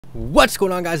What's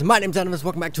going on, guys? My name's Zanoviz.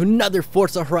 Welcome back to another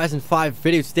Forza Horizon 5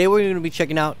 video. Today we're going to be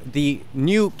checking out the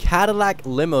new Cadillac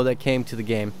Limo that came to the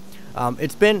game.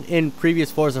 It's been in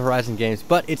previous Forza Horizon games,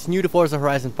 but it's new to Forza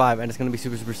Horizon 5 and it's going to be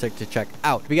super sick to check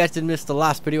out. If you guys didn't miss the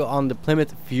last video on the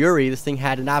Plymouth Fury, this thing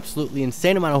had an absolutely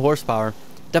insane amount of horsepower.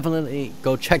 Definitely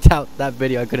go check out that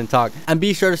video. I couldn't talk. And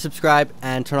be sure to subscribe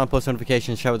and turn on post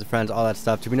notifications, share with your friends, all that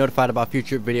stuff to be notified about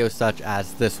future videos such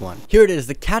as this one. Here it is,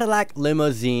 the Cadillac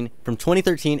Limousine from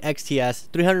 2013 XTS,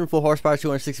 304 horsepower,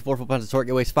 264 foot-pounds of torque.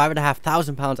 It weighs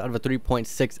 5,500 pounds out of a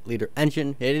 3.6 liter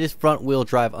engine. It is front wheel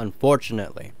drive,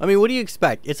 unfortunately. I mean, what do you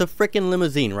expect? It's a freaking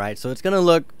limousine, right? So it's gonna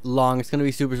look long. It's gonna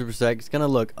be super sick. It's gonna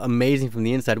look amazing from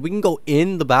the inside. We can go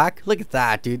in the back. Look at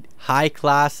that, dude. High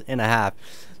class and a half.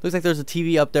 Looks like there's a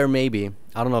TV up there, maybe.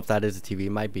 I don't know if that is a TV.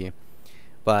 It might be.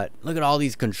 But look at all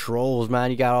these controls, man.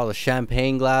 You got all the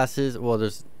champagne glasses. Well,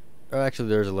 there's a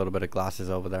little bit of glasses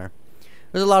over there.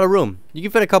 There's a lot of room. You can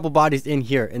fit a couple bodies in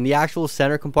here. In the actual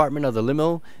center compartment of the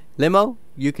limo,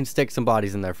 you can stick some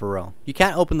bodies in there for real. You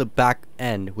can't open the back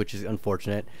end, which is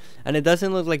unfortunate. And it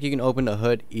doesn't look like you can open the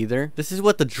hood either. This is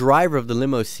what the driver of the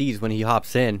limo sees when he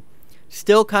hops in.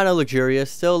 Still kind of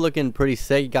luxurious. Still looking pretty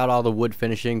sick. You got all the wood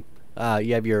finishing.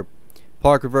 You have your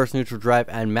park, reverse, neutral drive,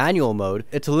 and manual mode.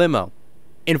 It's a limo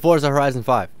in Forza Horizon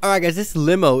 5. Alright guys, this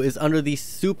limo is under the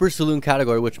Super Saloon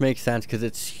category, which makes sense because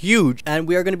it's huge. And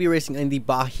we are going to be racing in the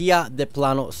Bahia de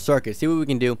Plano circuit. See what we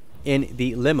can do in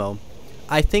the limo.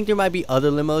 I think there might be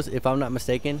other limos, if I'm not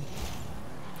mistaken.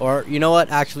 Or, you know what?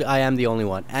 Actually, I am the only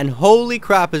one. And holy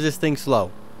crap, is this thing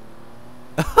slow.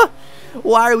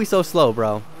 Why are we so slow,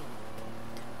 bro?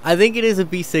 I think it is a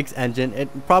V6 engine.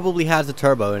 It probably has a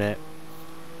turbo in it.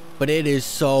 But it is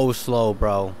so slow,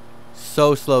 bro.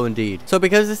 So slow indeed. So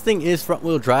because this thing is front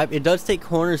wheel drive, it does take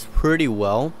corners pretty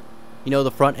well. You know,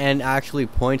 the front end actually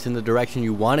points in the direction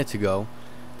you want it to go.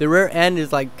 The rear end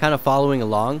is like kind of following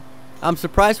along. I'm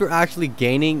surprised we're actually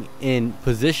gaining in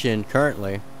position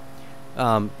currently.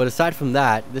 But aside from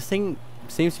that, this thing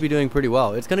seems to be doing pretty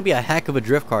well. It's going to be a heck of a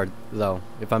drift car though,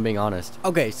 if I'm being honest.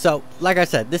 Okay, so like I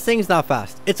said, this thing's not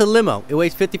fast. It's a limo. It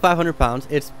weighs 5,500 pounds.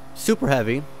 It's super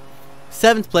heavy.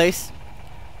 7th place.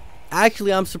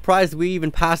 Actually, I'm surprised we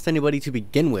even passed anybody to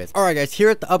begin with. Alright guys, here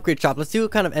at the upgrade shop, let's see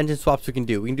what kind of engine swaps we can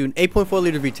do. We can do an 8.4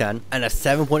 liter V10 and a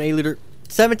 7.8 liter,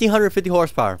 1,750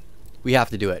 horsepower. We have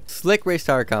to do it. Slick race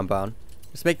tire compound.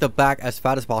 Let's make the back as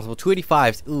fat as possible.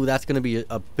 285s. Ooh, that's going to be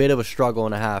a bit of a struggle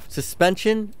and a half.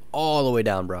 Suspension all the way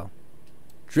down, bro.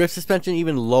 Drift suspension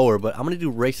even lower, but I'm going to do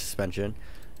race suspension.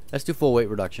 Let's do full weight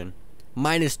reduction.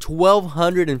 Minus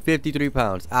 1,253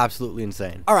 pounds. Absolutely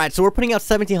insane. Alright, so we're putting out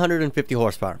 1,750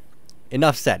 horsepower.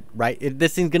 Enough said, right?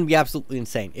 This thing's going to be absolutely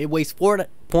insane. It weighs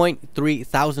 4.3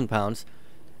 thousand pounds.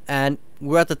 And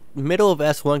we're at the middle of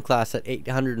S1 class at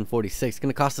 846. It's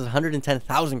going to cost us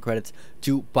 110,000 credits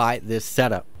to buy this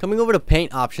setup. Coming over to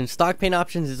paint options. Stock paint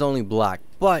options is only black.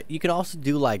 But you can also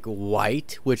do like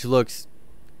white, which looks...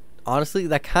 Honestly,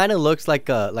 that kind of looks like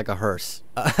a hearse.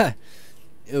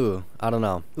 Ooh, I don't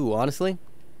know. Ooh, honestly,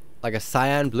 like a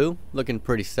cyan blue, looking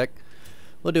pretty sick.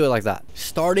 We'll do it like that.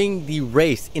 Starting the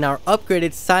race in our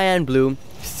upgraded cyan blue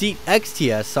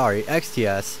XTS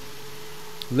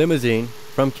limousine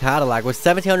from Cadillac with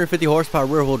 1,750 horsepower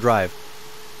rear wheel drive.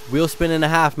 Wheel spin and a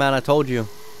half, man. I told you.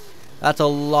 That's a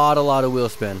lot of wheel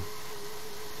spin.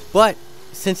 But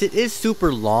since it is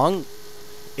super long,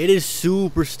 it is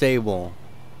super stable.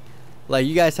 Like,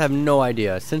 you guys have no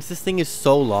idea. Since this thing is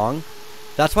so long,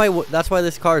 that's why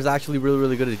this car is actually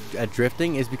really good at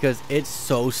drifting, is because it's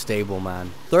so stable, man.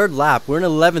 3rd lap, we're in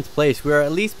 11th place. We're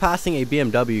at least passing a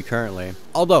BMW currently.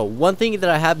 Although, one thing that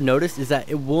I have noticed is that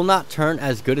it will not turn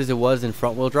as good as it was in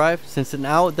front wheel drive. Since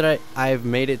now that I've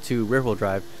made it to rear wheel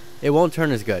drive, it won't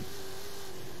turn as good.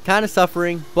 Kind of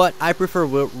suffering, but I prefer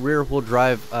rear wheel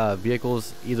drive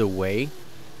vehicles either way.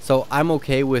 So I'm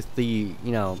okay with the,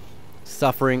 you know,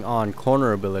 suffering on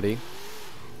corner ability.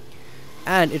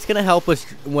 And it's going to help us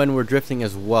when we're drifting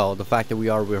as well, the fact that we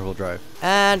are rear wheel drive.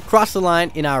 And cross the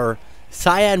line in our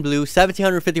cyan blue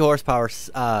 1,750 horsepower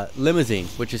limousine,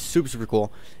 which is super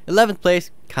cool. 11th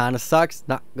place, kind of sucks,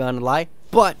 not gonna lie.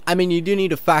 But, I mean, you do need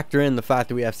to factor in the fact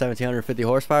that we have 1,750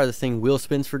 horsepower. This thing wheel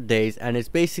spins for days, and it's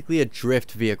basically a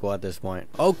drift vehicle at this point.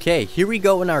 Okay, here we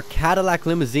go in our Cadillac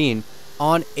Limousine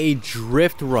on a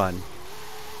drift run.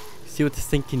 See what this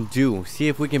thing can do. See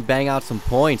if we can bang out some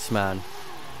points, man.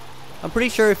 I'm pretty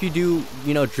sure if you do,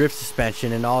 you know, drift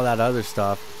suspension and all that other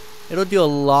stuff, it'll do a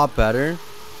lot better.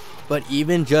 But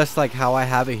even just like how I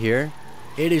have it here,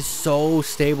 it is so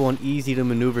stable and easy to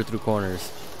maneuver through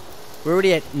corners. We're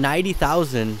already at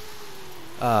 90,000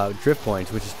 drift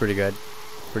points, which is pretty good.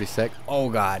 Pretty sick. Oh,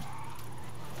 God.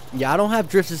 Yeah, I don't have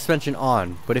drift suspension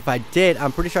on, but if I did,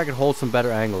 I'm pretty sure I could hold some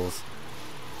better angles.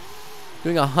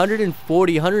 Doing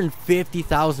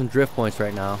 150,000 drift points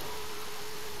right now.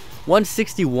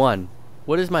 161.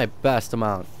 What is my best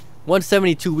amount?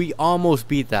 172. We almost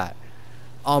beat that.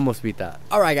 Almost beat that.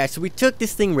 Alright guys, so we took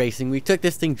this thing racing, we took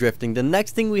this thing drifting. The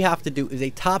next thing we have to do is a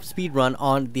top speed run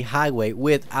on the highway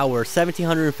with our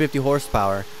 1750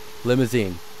 horsepower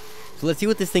limousine. So let's see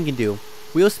what this thing can do.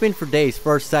 Wheel spin for days,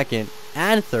 first, second,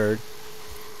 and third.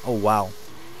 Oh wow.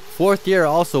 Fourth gear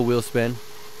also wheel spin.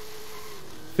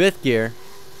 Fifth gear.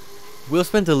 Wheel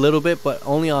spins a little bit, but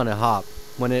only on a hop.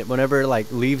 Whenever it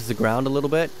like leaves the ground a little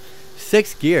bit.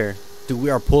 Sixth gear. Dude, we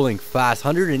are pulling fast.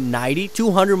 190,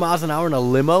 200 miles an hour in a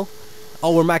limo.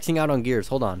 Oh, we're maxing out on gears.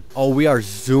 Hold on. Oh, we are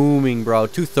zooming, bro.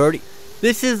 230.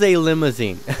 This is a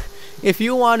limousine. If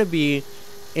you want to be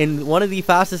in one of the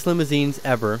fastest limousines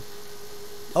ever,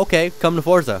 okay, come to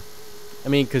Forza. I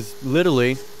mean, because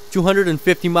literally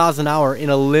 250 miles an hour in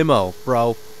a limo,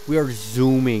 bro. We are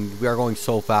zooming. We are going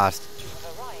so fast.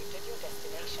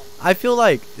 I feel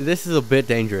like this is a bit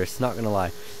dangerous, not gonna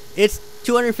lie. It's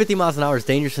 250 miles an hour is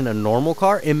dangerous in a normal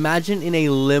car. Imagine in a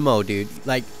limo, dude.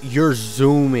 Like, you're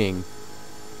zooming.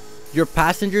 Your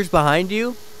passengers behind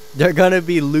you, they're gonna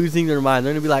be losing their mind.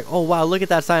 They're gonna be like, oh wow, look at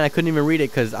that sign. I couldn't even read it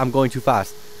because I'm going too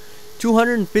fast.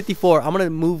 254. I'm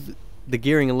gonna move the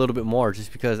gearing a little bit more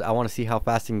just because I want to see how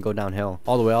fast it can go downhill.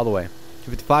 All the way, all the way.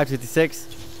 255, 56,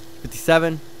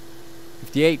 57,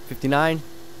 58, 59,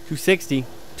 260,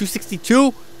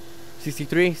 262,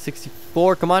 63,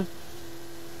 64. Come on.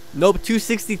 Nope,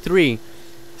 263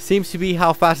 seems to be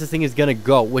how fast this thing is gonna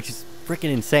go, which is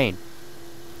freaking insane.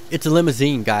 It's a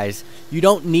limousine, guys. You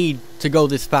don't need to go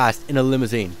this fast in a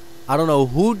limousine. I don't know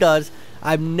who does.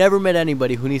 I've never met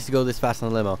anybody who needs to go this fast in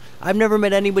a limo. I've never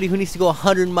met anybody who needs to go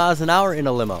 100 miles an hour in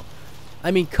a limo.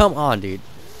 I mean, come on, dude.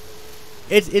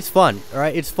 It's fun,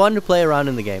 alright? It's fun to play around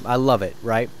in the game. I love it,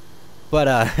 right?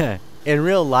 But in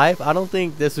real life, I don't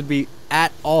think this would be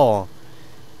at all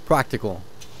practical.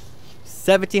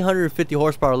 1750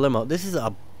 horsepower limo. This is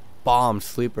a bomb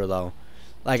sleeper though.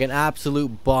 Like an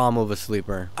absolute bomb of a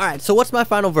sleeper. Alright, so what's my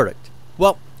final verdict?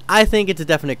 Well, I think it's a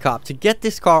definite cop. To get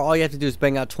this car, all you have to do is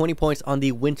bang out 20 points on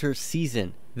the winter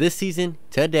season. This season,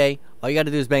 today, all you got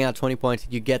to do is bang out 20 points.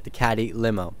 You get the Caddy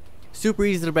limo. Super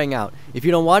easy to bang out. If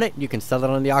you don't want it, you can sell it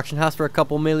on the auction house for a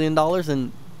couple $1 million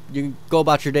and you can go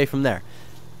about your day from there.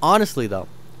 Honestly though,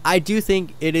 I do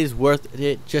think it is worth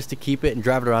it just to keep it and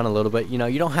drive it around a little bit. You know,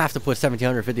 you don't have to put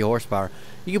 1750 horsepower.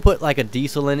 You can put like a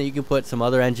diesel in it. You can put some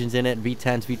other engines in it,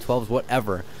 V10s, V12s,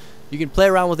 whatever. You can play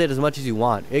around with it as much as you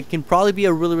want. It can probably be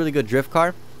a really, really good drift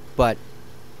car. But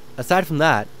aside from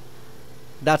that,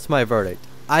 that's my verdict.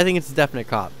 I think it's a definite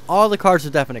cop. All the cars are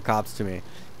definite cops to me.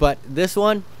 But this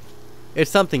one,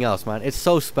 it's something else, man. It's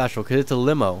so special because it's a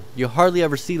limo. You hardly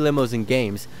ever see limos in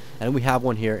games. And we have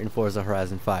one here in Forza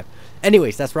Horizon 5.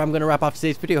 Anyways, that's where I'm going to wrap off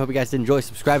today's video. Hope you guys did enjoy.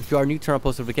 Subscribe if you are new. Turn on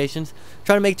post notifications.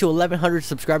 Trying to make it to 1,100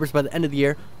 subscribers by the end of the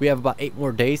year. We have about 8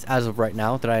 more days as of right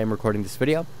now that I am recording this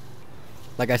video.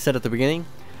 Like I said at the beginning,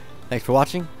 thanks for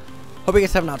watching. Hope you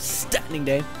guys have an outstanding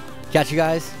day. Catch you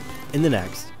guys in the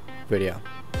next video.